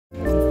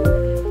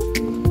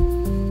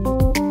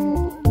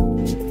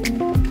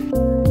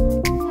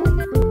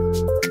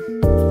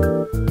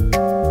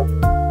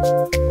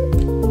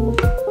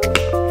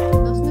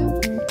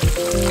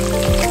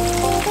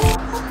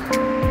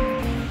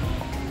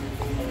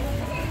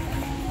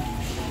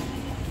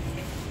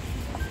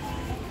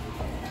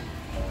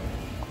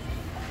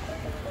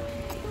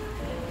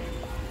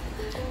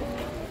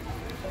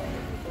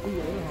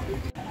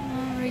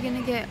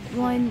get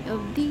one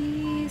of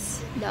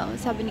these daw,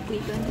 sabi ni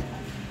Cleveland.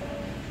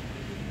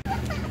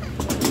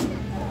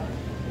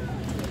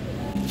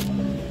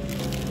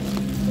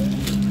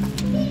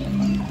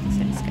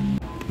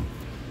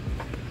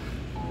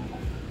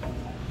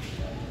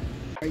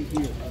 Right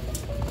here.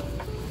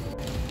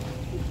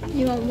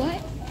 You want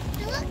what?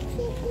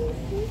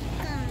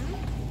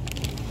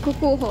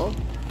 Kukuho.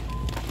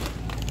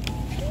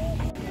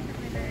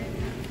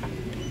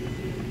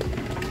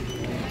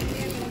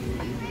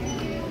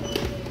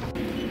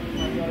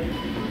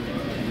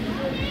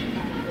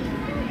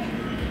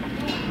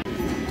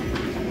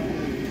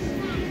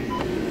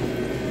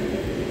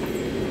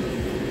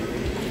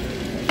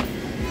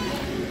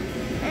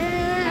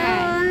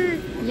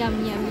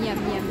 Yum, yum, yum,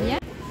 yum,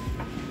 yum.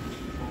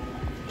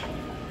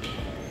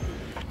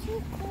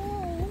 Too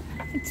cold.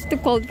 It's too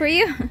cold for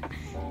you?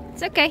 It's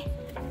okay.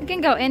 You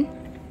can go in.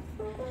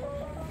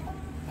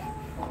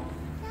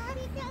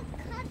 Daddy, that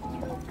cut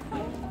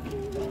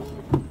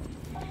too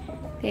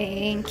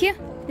Thank you.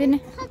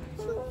 Then cut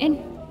too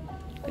in.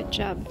 Good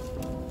job.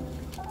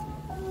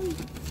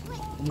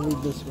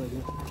 Move this way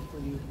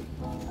for you.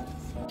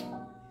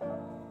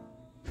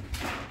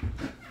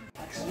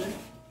 Accident?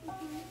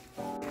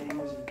 Yeah,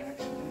 you was an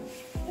accident.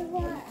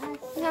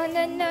 No,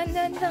 no, no,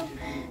 no, no.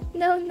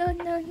 No, no,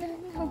 no, no,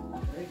 no.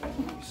 Right?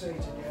 You say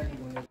to Daddy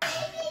when it...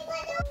 Daddy,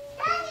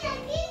 I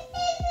didn't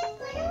say this,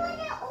 but I want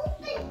to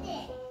open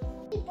it.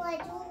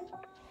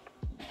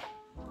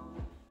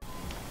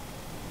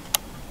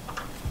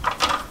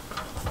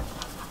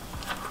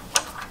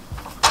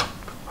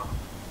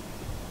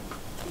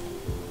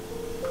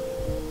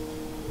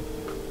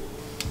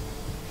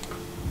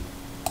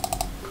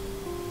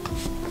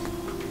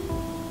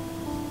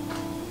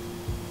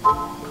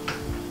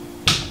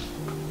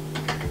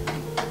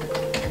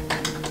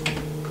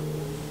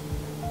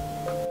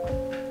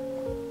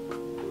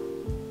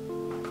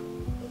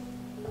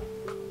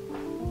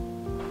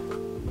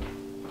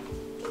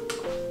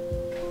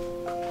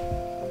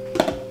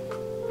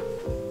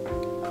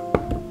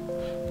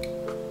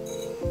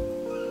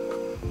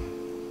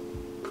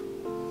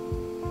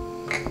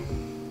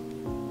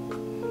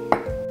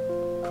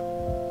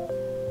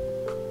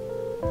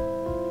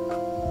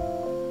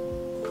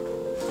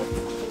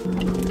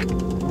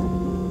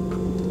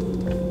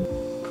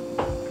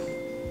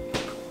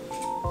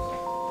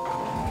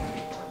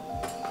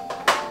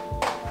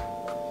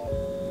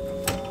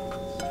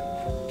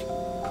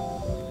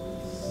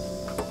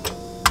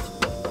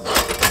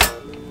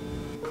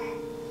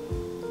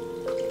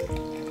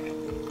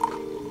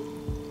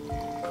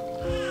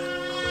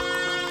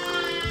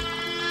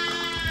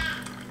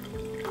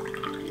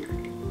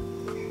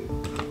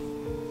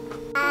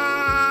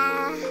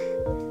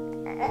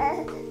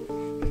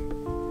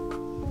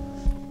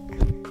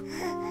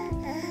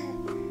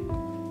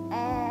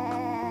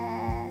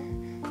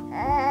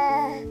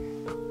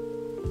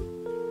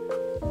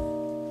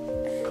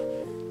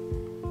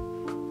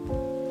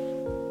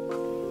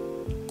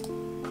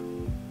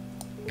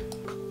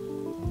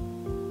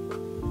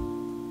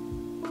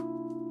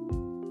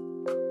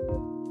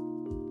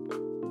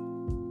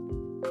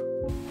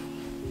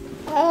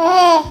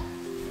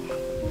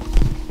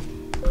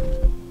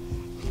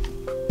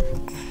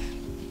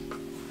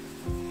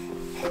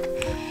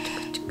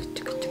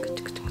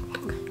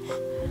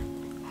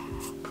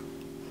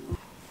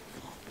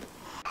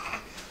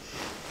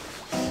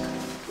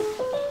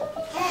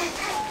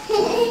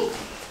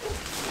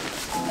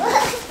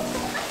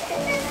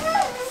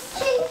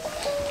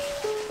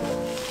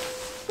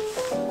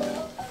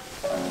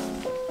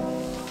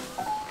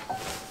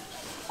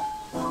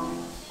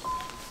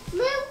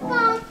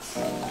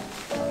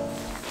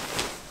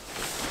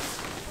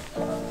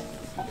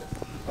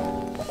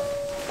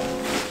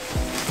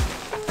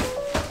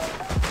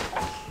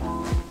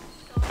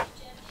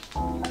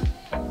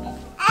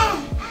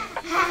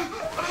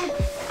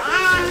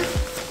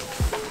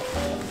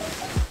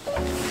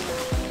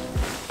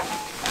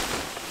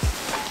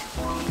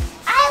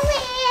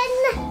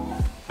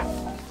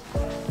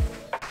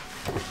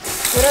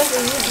 What else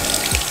are you doing?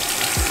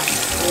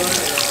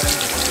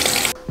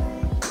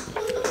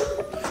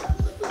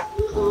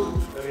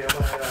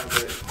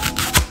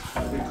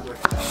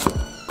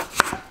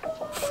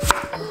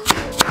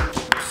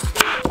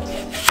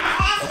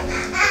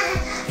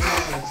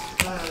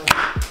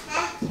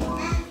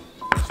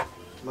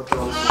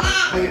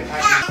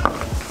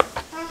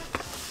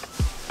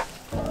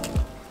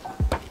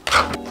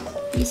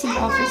 Using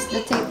office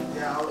the tape.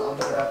 Yeah, I'll do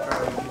it after I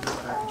use this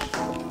package.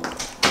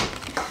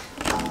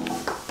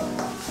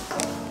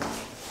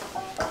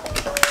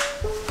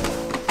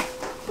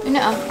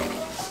 No.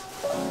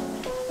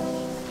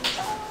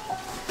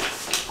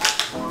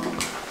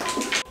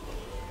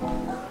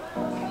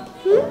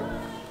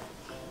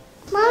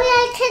 Mommy,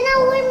 I cannot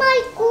wear my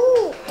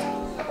coat.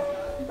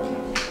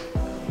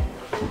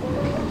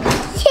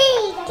 Hey,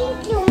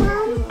 thank you,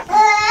 Mom.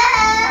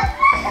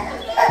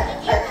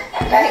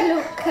 Ay,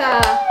 Luca.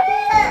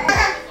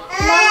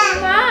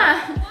 Mama!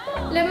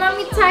 Let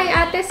mommy tie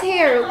Ate's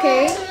hair,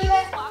 okay?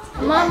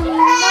 Mama!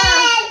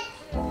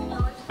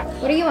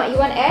 What do you want? You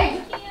want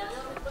egg?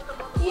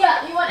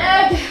 You want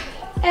egg?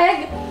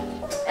 Egg?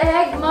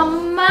 Egg,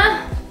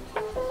 mama?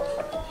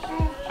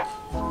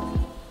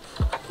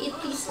 Eat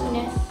these,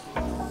 Una.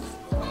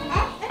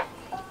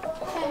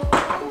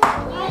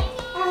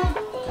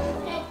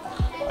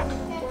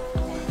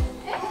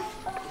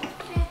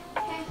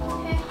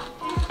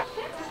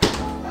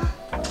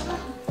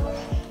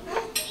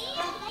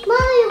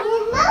 Mommy,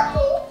 with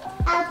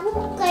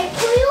apple good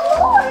for your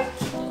heart.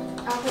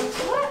 Apple's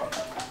what?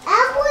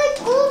 Apple is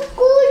good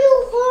for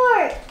your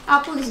heart.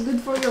 Apple is good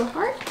for your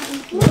heart?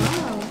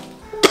 Wow.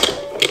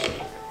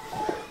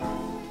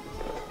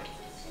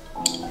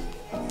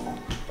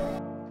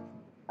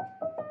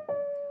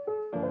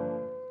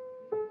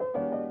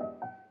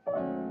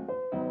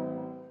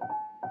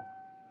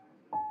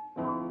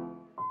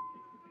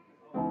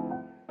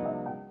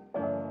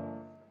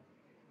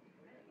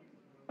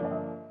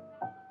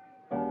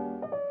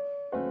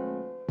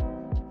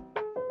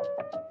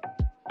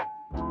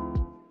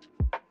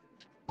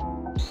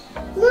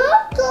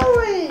 Not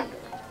going.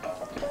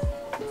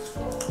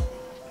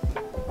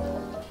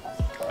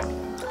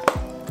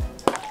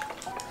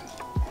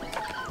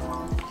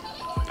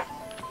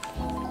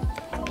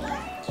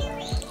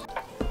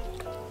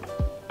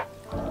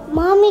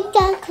 Mommy,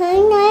 that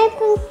kind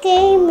of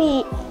game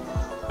it.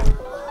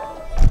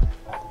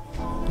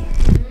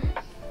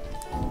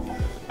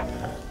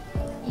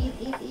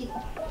 Eat.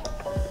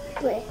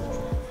 Wait.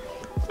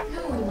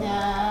 Luna.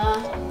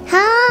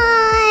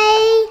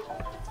 Hi.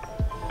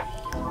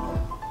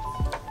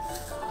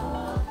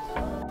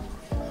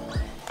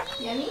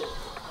 Yummy?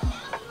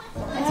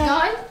 That's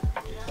gone?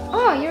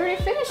 Oh, you already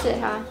finished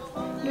it, huh?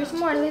 There's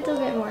more, a little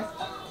bit more.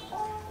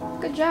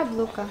 Good job,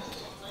 Luca.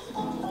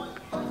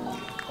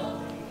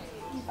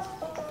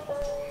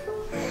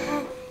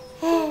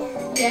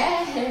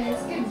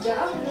 Yes, good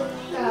job,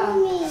 Luca.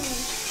 Mommy.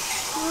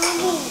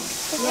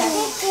 Yes.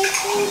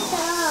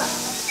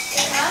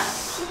 Huh?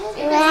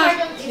 If it's hard,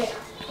 don't eat it.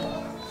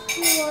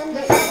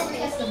 The probably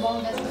has the bone,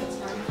 that's why it's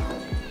hard.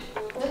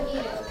 Don't eat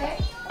it, okay?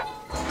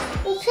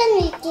 You can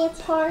eat the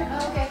part.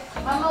 Okay.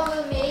 Mama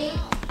will make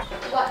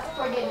what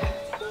for dinner?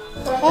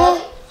 For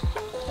belly?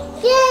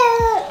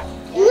 Yeah.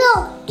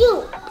 No,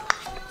 do.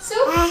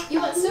 Soup?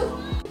 You want soup?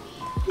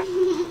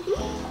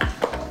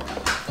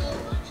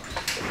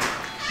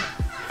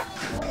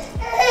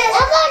 I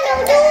want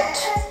noodles.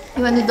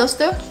 You want noodles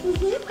too?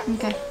 Mm-hmm.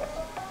 Okay.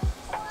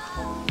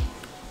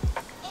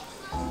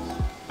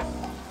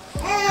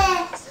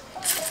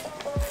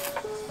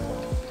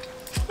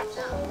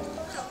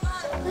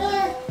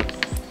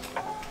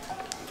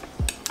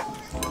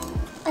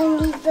 I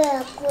need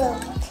the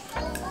quilt.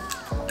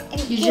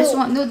 You just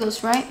want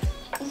noodles, right?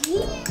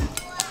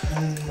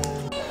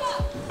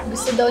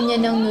 Gusto daw niya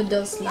ng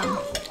noodles lang.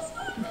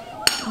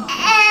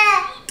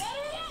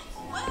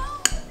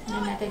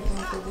 Tignan natin kung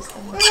ito gusto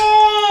mo.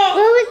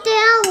 Move it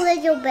down a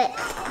little bit.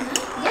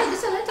 Yeah,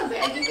 just a little bit.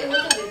 I give you a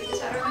little bit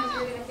because I don't know if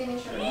you're gonna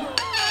finish or not.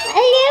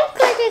 I am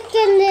going to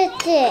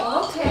finish it.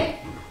 Okay.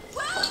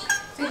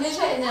 Finish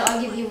it and then I'll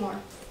give you more.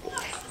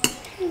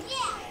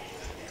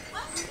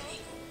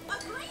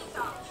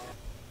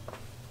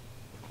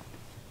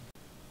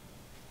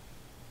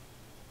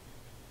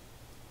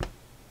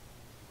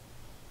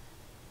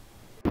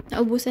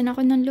 Naubusan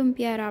ako ng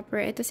lumpia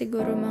wrapper. Ito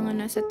siguro mga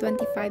nasa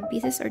 25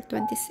 pieces or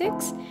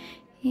 26.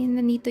 And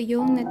nandito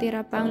yung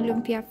natira pang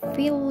lumpia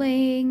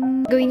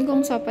filling. Gawin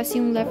kong sopas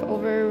yung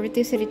leftover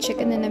rotisserie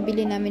chicken na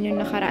nabili namin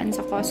yung nakaraan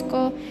sa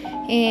Costco.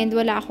 And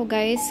wala ako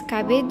guys,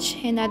 cabbage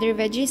and other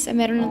veggies.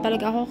 Meron lang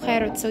talaga ako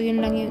carrot. So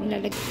yun lang yung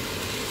ilalagay.